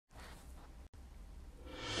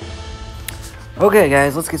Okay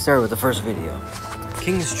guys, let's get started with the first video.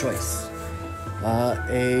 King's Choice.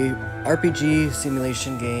 A RPG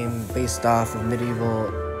simulation game based off of medieval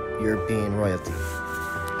European royalty.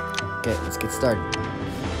 Okay, let's get started.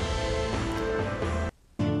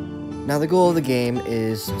 Now the goal of the game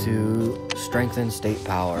is to strengthen state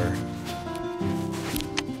power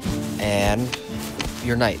and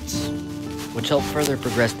your knights, which help further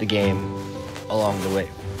progress the game along the way.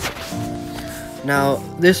 Now,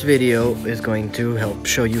 this video is going to help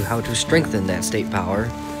show you how to strengthen that state power,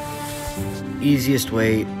 easiest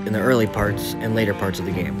way in the early parts and later parts of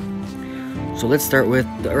the game. So let's start with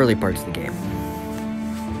the early parts of the game.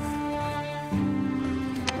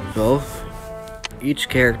 So, each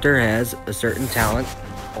character has a certain talent,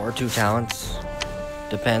 or 2 talents,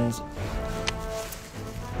 depends,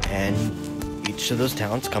 and each of those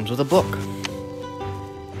talents comes with a book.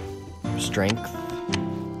 Strength,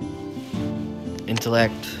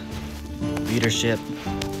 intellect, leadership,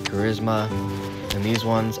 charisma, and these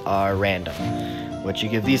ones are random, which you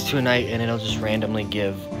give these to a knight and it'll just randomly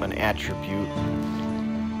give an attribute.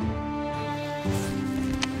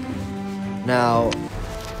 Now,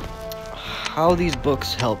 how these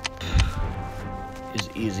books help is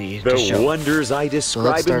easy to show. The wonders I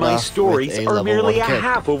describe in my stories are merely a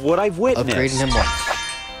half of what I've witnessed. Upgrading him once.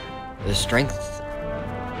 The strength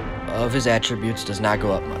of his attributes does not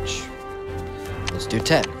go up much. Let's do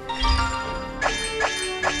 10.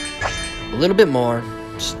 A little bit more,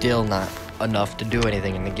 still not enough to do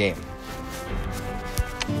anything in the game.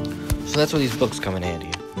 So that's where these books come in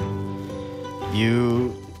handy.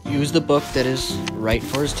 You use the book that is right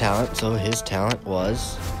for his talent, so his talent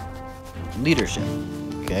was leadership.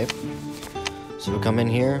 Okay? So we'll come in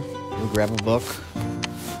here, we'll grab a book,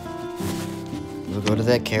 we'll go to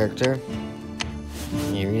that character.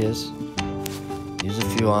 Here he is. Use a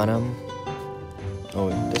few on him. Oh,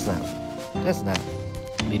 that's not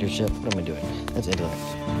leadership. What am I doing? That's intellect.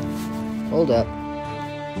 Hold up.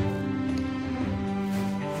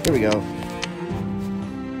 Here we go.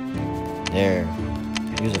 There.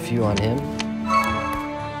 Use a few on him.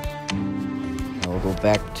 Now we'll go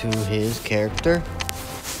back to his character.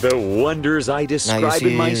 The wonders I describe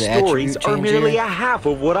in my stories are merely a half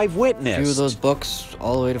of what I've witnessed. A few of those books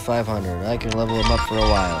all the way to 500. I can level them up for a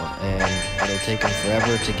while, and it'll take them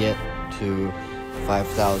forever to get to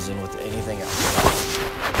 5,000 with anything else.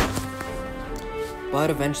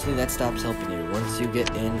 But eventually that stops helping you once you get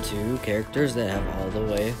into characters that have all the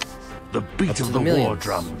way the beat of the war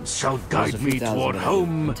drums shall guide me toward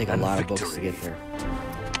home and take a lot of books to get there.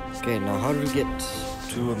 Okay, now how do we get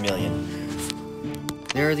to 1,000,000?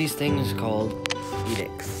 There are these things called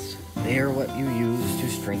edicts. They are what you use to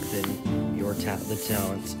strengthen your the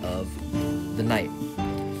talents of the knight.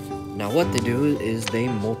 Now what they do is they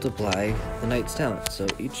multiply the knight's talent. So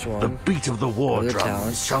each one, the beat of the war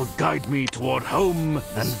drums shall guide me toward home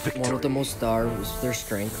and victory. One with the most stars is their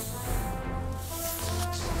strength,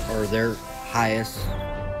 or their highest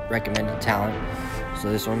recommended talent. So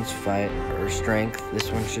this one's fight or strength. This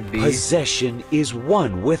one should be possession is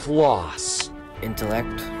one with loss.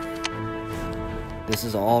 Intellect. This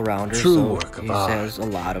is all rounder. True so work of he art says a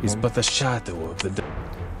lot of is them. but the shadow of the.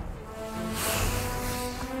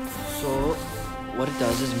 So what it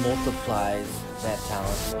does is multiplies that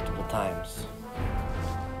talent multiple times.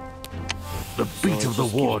 The beat of the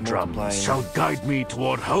war drums shall guide me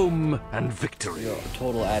toward home and victory. Your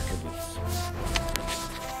total attributes.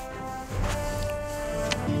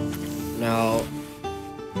 Now,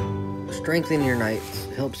 strengthening your knights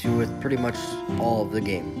helps you with pretty much all of the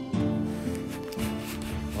game.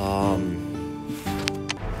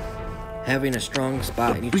 Having a strong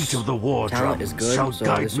spot in each talent is good,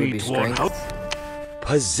 so this would be strength.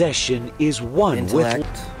 Possession is one intellect.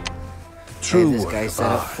 With true this guy set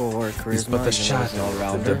up for charisma, is but the shadow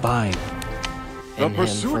of the divine. The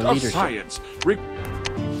pursuit of science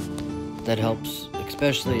that helps,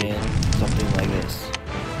 especially in something like this,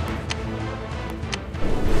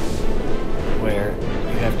 where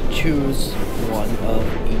you have to choose one of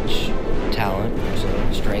each talent. So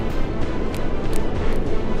strength,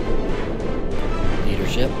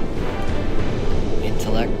 leadership,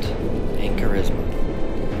 intellect, and charisma.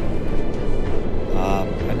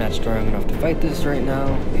 I'm not strong enough to fight this right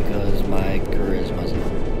now because my charisma's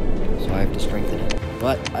low, so I have to strengthen it.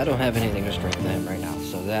 But I don't have anything to strengthen him right now,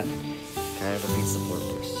 so that kind of defeats the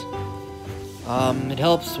purpose. It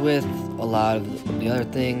helps with a lot of the other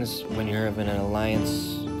things when you're having an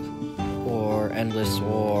alliance or endless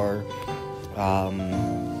war,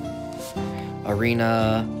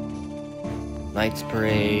 arena, Knights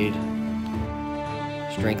Parade,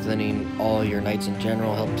 strengthening all your knights in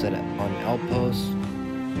general helps it on outposts.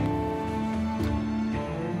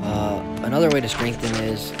 Another way to strengthen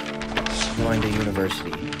is going to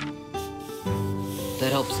university.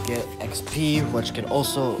 That helps get XP, which can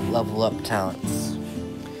also level up talents.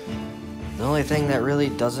 The only thing that really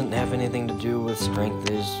doesn't have anything to do with strength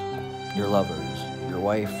is your lovers, your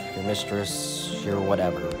wife, your mistress, your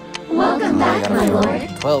whatever. Welcome back, my lord.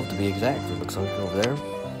 12 to be exact, it looks like over there.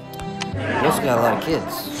 We also got a lot of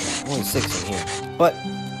kids, only 6 in here, but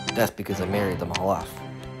that's because I married them all off.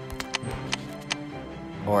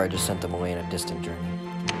 Or I just sent them away in a distant journey.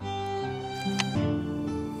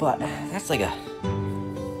 But that's like I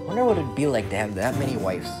wonder what it'd be like to have that many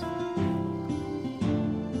wives.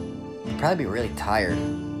 I'd probably be really tired.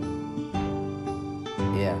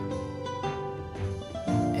 Yeah.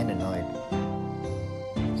 And annoyed.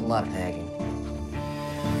 It's a lot of nagging.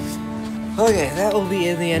 Okay, that will be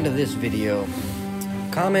in the end of this video.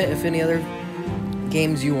 Comment if any other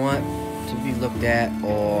games you want to be looked at,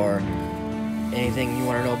 or anything you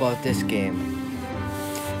want to know about this game.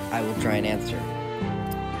 I will try and answer.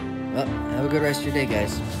 Well, have a good rest of your day,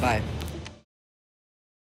 guys. Bye.